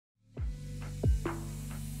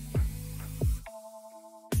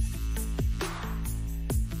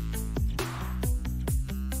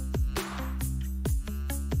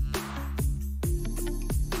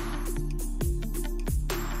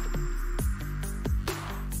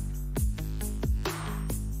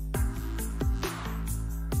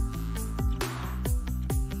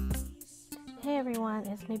everyone,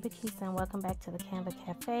 it's me Bakisa and welcome back to the Canva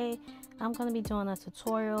Cafe. I'm going to be doing a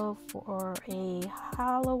tutorial for a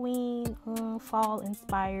Halloween fall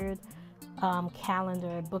inspired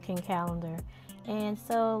calendar, booking calendar. And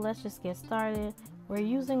so let's just get started. We're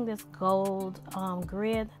using this gold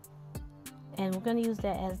grid, and we're going to use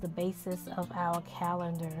that as the basis of our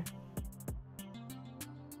calendar.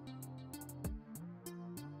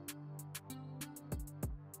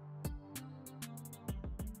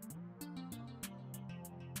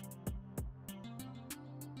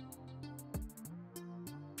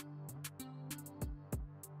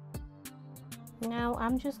 Now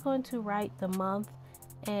I'm just going to write the month,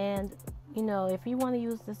 and if you want to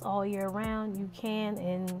use this all year round, you can.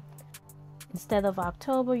 And instead of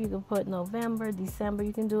October, you can put November, December.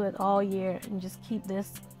 You can do it all year and just keep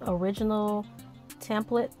this original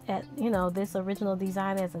template at this original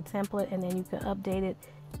design as a template, and then you can update it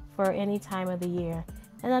for any time of the year.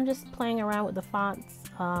 And I'm just playing around with the fonts.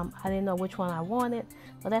 I didn't know which one I wanted,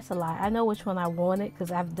 but that's a lie. I know which one I wanted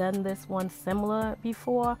because I've done this one similar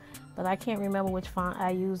before, but I can't remember which font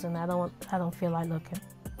I use, and I don't feel like looking.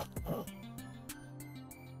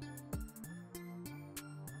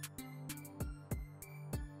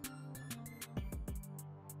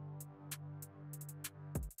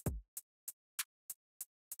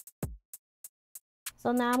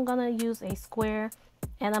 So now I'm gonna use a square,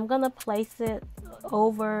 and I'm gonna place it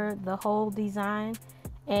over the whole design.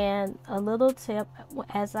 And a little tip,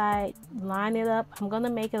 as I line it up, I'm gonna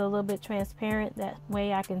make it a little bit transparent. That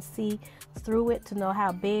way I can see through it to know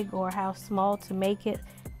how big or how small to make it,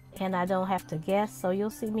 and I don't have to guess. So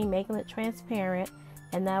you'll see me making it transparent,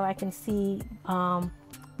 and now I can see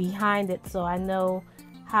behind it, so I know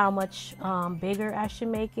how much bigger I should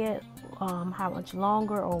make it, how much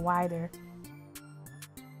longer or wider.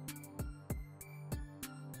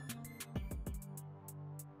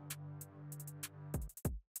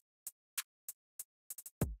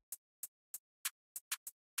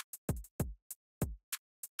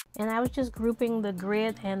 And I was just grouping the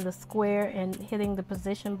grid and the square and hitting the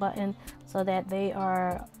position button so that they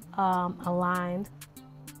are aligned.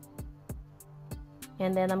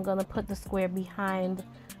 And then I'm going to put the square behind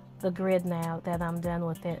the grid now that I'm done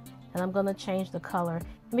with it. And I'm going to change the color.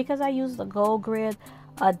 And because I use the gold grid,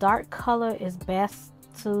 a dark color is best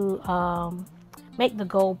to make the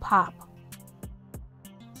gold pop.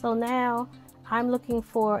 So now I'm looking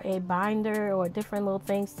for a binder or different little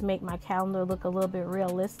things to make my calendar look a little bit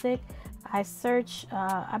realistic. I search,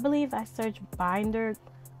 I believe I searched binder,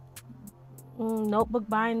 notebook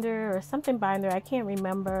binder or something binder. I can't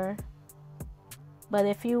remember. But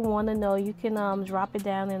if you want to know, you can drop it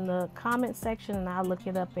down in the comment section and I'll look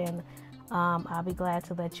it up, and I'll be glad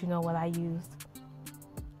to let you know what I used.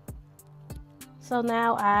 So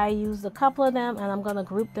now I used a couple of them, and I'm going to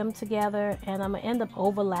group them together, and I'm going to end up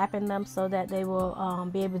overlapping them so that they will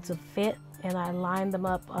be able to fit, and I lined them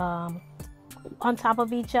up on top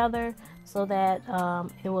of each other so that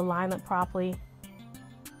it will line up properly.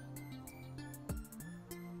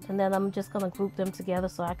 And then I'm just going to group them together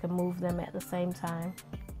so I can move them at the same time.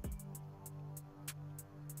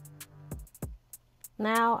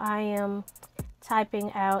 Now I am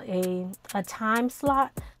typing out a time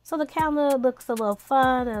slot, so the calendar looks a little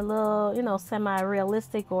fun and a little,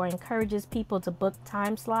 semi-realistic, or encourages people to book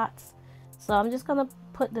time slots. So I'm just gonna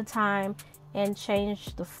put the time and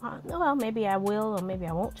change the font. Well, maybe I will, or maybe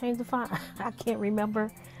I won't change the font. I can't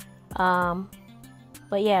remember.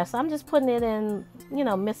 But yeah, so I'm just putting it in,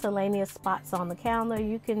 miscellaneous spots on the calendar.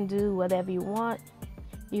 You can do whatever you want.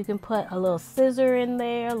 You can put a little scissor in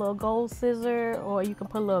there, a little gold scissor, or you can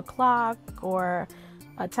put a little clock or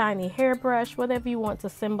a tiny hairbrush, whatever you want to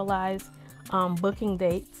symbolize booking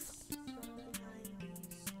dates.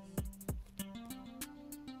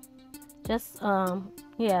 Just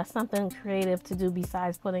yeah, something creative to do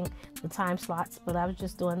besides putting the time slots, but I was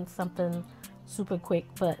just doing something super quick.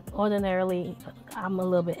 But ordinarily I'm a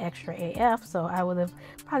little bit extra AF, so I would have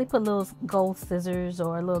probably put little gold scissors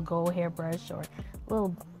or a little gold hairbrush or a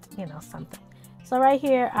little something. So right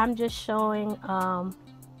here I'm just showing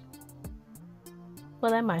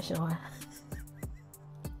what am I showing?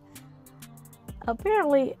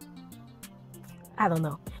 Apparently I don't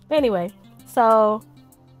know, but anyway, so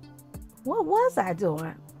what was I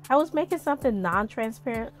doing? I was making something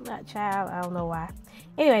non-transparent. That child, I don't know why.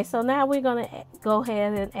 Anyway, so now we're gonna go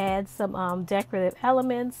ahead and add some decorative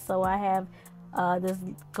elements. So I have this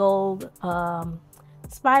gold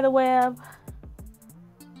spider web,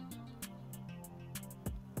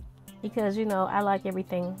 because I like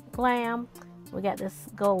everything glam. We got this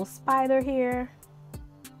gold spider here.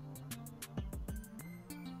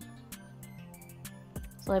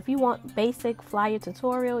 So So if you want basic flyer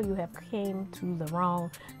tutorial, you have came to the wrong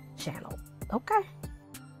channel. Okay.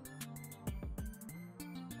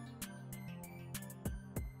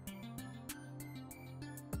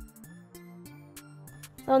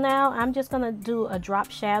 So now I'm just gonna do a drop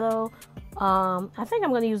shadow. I think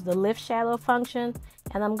I'm gonna use the lift shadow function,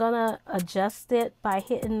 and I'm gonna adjust it by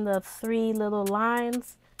hitting the 3 little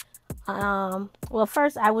lines. Well,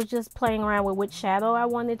 first I was just playing around with which shadow I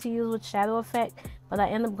wanted to use, which shadow effect, but I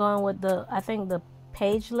ended up going with I think the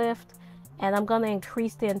page lift, and I'm gonna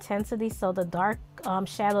increase the intensity so the dark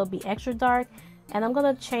shadow will be extra dark, and I'm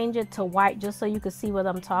gonna change it to white just so you can see what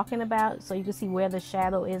I'm talking about, so you can see where the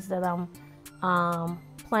shadow is that I'm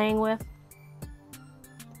playing with.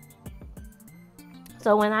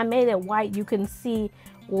 So when I made it white, you can see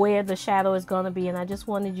where the shadow is going to be, and I just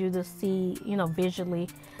wanted you to see, you know, visually.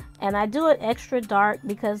 And I do it extra dark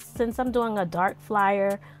because since I'm doing a dark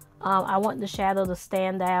flyer, I want the shadow to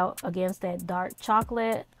stand out against that dark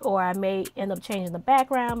chocolate, or I may end up changing the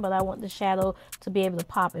background, but I want the shadow to be able to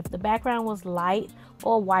pop. If the background was light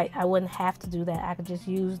or white, I wouldn't have to do that. I could just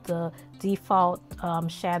use the default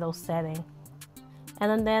shadow setting.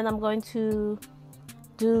 And then I'm going to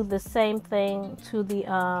do the same thing to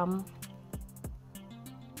the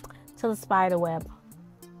spider web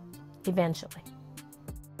eventually.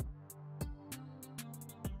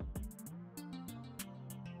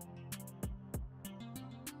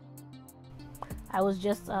 I was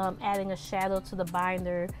just adding a shadow to the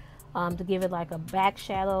binder to give it like a back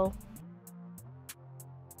shadow.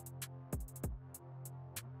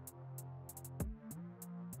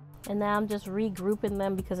 And now I'm just regrouping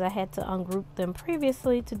them because I had to ungroup them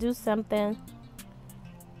previously to do something.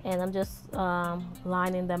 And I'm just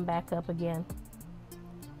lining them back up again.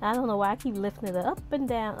 I don't know why I keep lifting it up and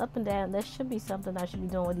down, up and down. That should be something I should be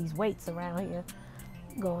doing with these weights around here.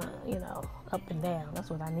 Going, you know, up and down. That's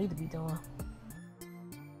what I need to be doing.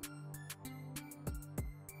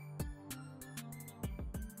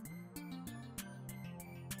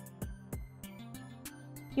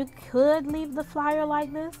 You could leave the flyer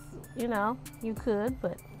like this, you know, you could,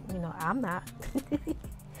 but you know, I'm not.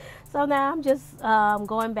 So now I'm just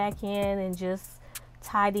going back in and just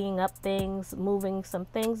tidying up things, moving some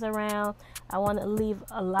things around. I want to leave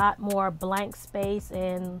a lot more blank space,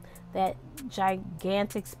 and that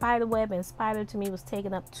gigantic spider web and spider to me was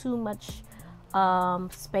taking up too much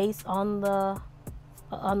space on the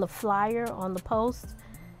flyer, on the post,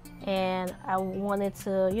 and I wanted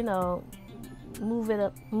to, you know, move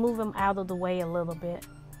them out of the way a little bit.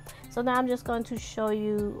 So now I'm just going to show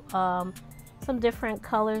you some different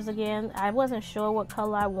colors again. I wasn't sure what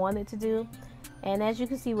color I wanted to do, and as you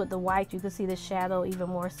can see with the white, you can see the shadow even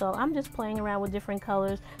more. So I'm just playing around with different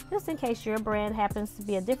colors just in case your brand happens to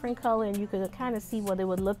be a different color, and you could kind of see what it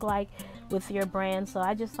would look like with your brand. So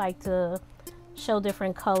I just like to show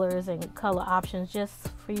different colors and color options just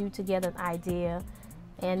for you to get an idea.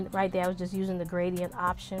 And right there I was just using the gradient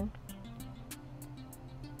option.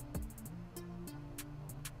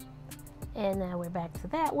 And now we're back to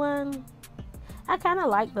that one. I kind of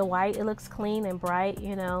like the white. It looks clean and bright,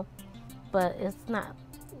 you know, but it's not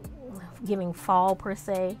giving fall per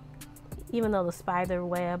se, even though the spider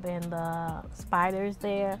web and the spiders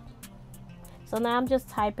there. So now I'm just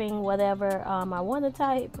typing whatever I want to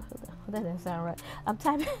type. That didn't sound right. I'm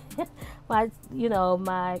typing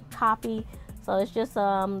my copy. So it's just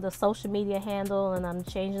the social media handle, and I'm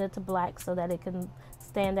changing it to black so that it can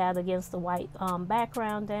stand out against the white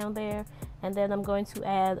background down there. And then I'm going to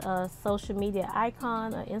add a social media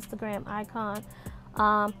icon, an Instagram icon.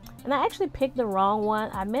 And I actually picked the wrong one.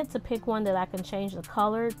 I meant to pick one that I can change the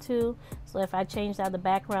color to. So if I changed out the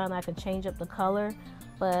background, I could change up the color.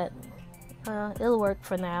 But it'll work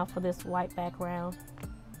for now for this white background.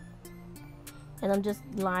 And I'm just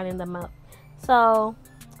lining them up. So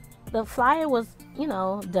the flyer was, you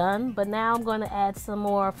know, done, but now I'm going to add some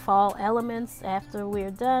more fall elements after we're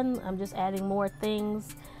done. I'm just adding more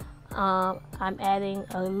things. I'm adding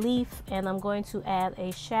a leaf, and I'm going to add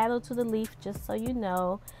a shadow to the leaf, just so you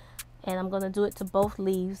know. And I'm going to do it to both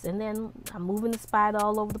leaves. And then I'm moving the spider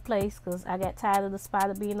all over the place because I got tired of the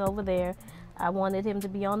spider being over there. I wanted him to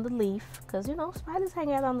be on the leaf because, you know, spiders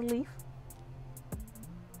hang out on the leaf.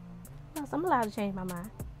 Yes, I'm allowed to change my mind.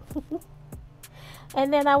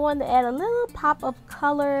 And then I wanted to add a little pop of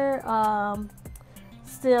color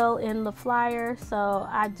still in the flyer. So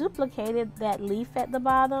I duplicated that leaf at the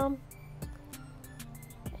bottom.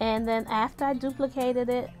 And then after I duplicated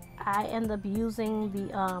it, I end up using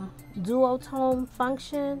the duotone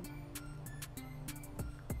function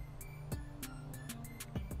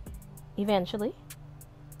eventually.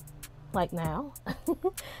 like now.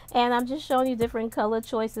 And I'm just showing you different color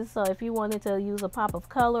choices. So if you wanted to use a pop of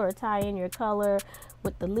color or tie in your color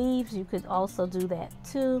with the leaves, you could also do that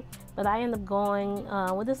too. But I end up going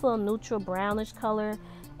with this little neutral brownish color,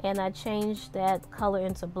 and I changed that color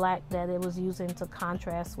into black that it was using to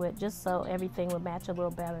contrast with, just so everything would match a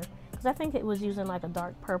little better, because I think it was using like a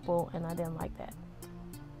dark purple and I didn't like that.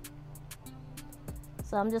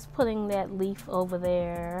 So I'm just putting that leaf over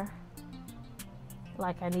there.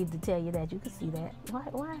 Like, I need to tell you that you can see that.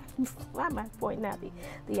 Why am I pointing out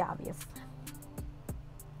the obvious?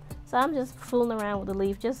 So I'm just fooling around with the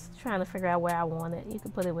leaf, just trying to figure out where I want it. You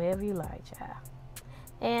can put it wherever you like, child.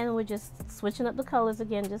 And we're just switching up the colors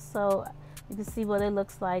again, just so you can see what it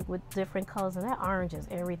looks like with different colors. And that orange is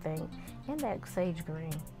everything. And that sage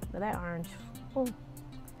green. But that orange, ooh,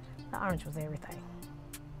 the orange was everything.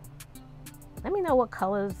 Let me know what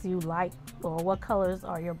colors you like, or what colors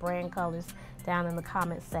are your brand colors down in the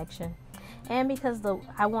comment section. And because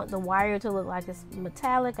I want the wire to look like it's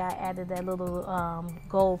metallic, I added that little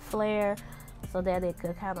gold flare so that it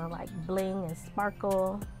could kind of like bling and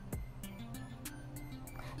sparkle.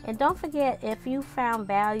 And don't forget, if you found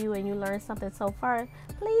value and you learned something so far,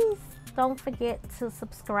 please don't forget to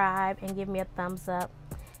subscribe and give me a thumbs up.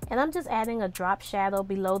 And I'm just adding a drop shadow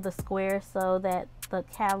below the square so that the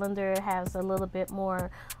calendar has a little bit more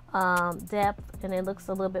depth, and it looks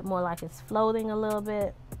a little bit more like it's floating a little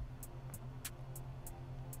bit.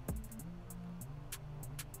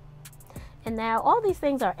 And now all these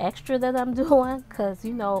things are extra that I'm doing, because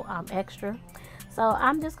you know I'm extra. So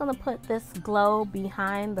I'm just going to put this glow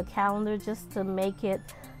behind the calendar just to make it,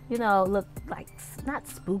 you know, look like not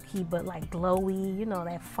spooky, but like glowy, you know,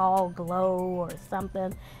 that fall glow or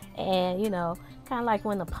something. And, you know, kind of like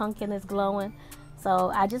when the pumpkin is glowing.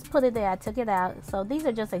 So I just put it there. I took it out. So these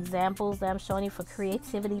are just examples that I'm showing you for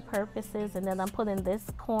creativity purposes. And then I'm putting this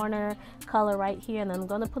corner color right here, and I'm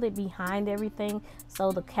going to put it behind everything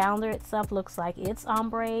so the calendar itself looks like it's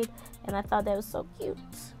ombre. And I thought that was so cute.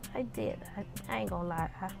 I did. I ain't gonna lie.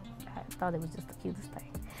 I thought it was just the cutest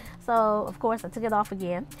thing. So of course I took it off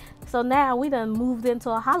again. So now we done moved into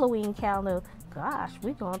a Halloween calendar. Gosh,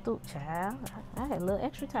 we going through, child. I had a little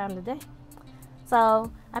extra time today.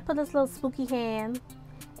 So I put this little spooky hand,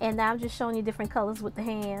 and now I'm just showing you different colors with the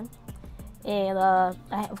hand. And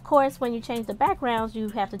of course, when you change the backgrounds, you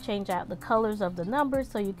have to change out the colors of the numbers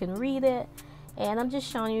so you can read it. And I'm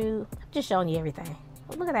just showing you everything.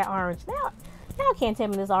 Look at that orange. Now I can't tell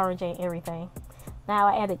me this orange ain't everything. Now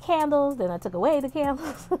I added candles, then I took away the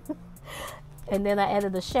candles. And then I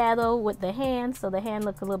added the shadow with the hand, so the hand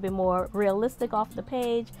looked a little bit more realistic off the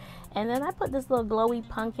page. And then I put this little glowy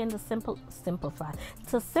pumpkin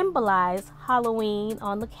to symbolize Halloween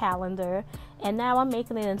on the calendar. And now I'm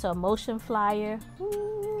making it into a motion flyer.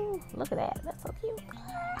 Ooh, look at that. That's so cute.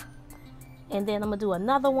 And then I'm going to do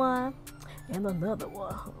another one and another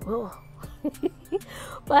one. Ugh.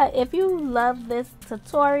 But if you love this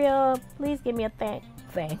tutorial, please give me a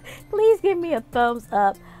please give me a thumbs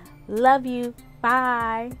up. Love you.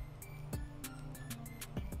 Bye.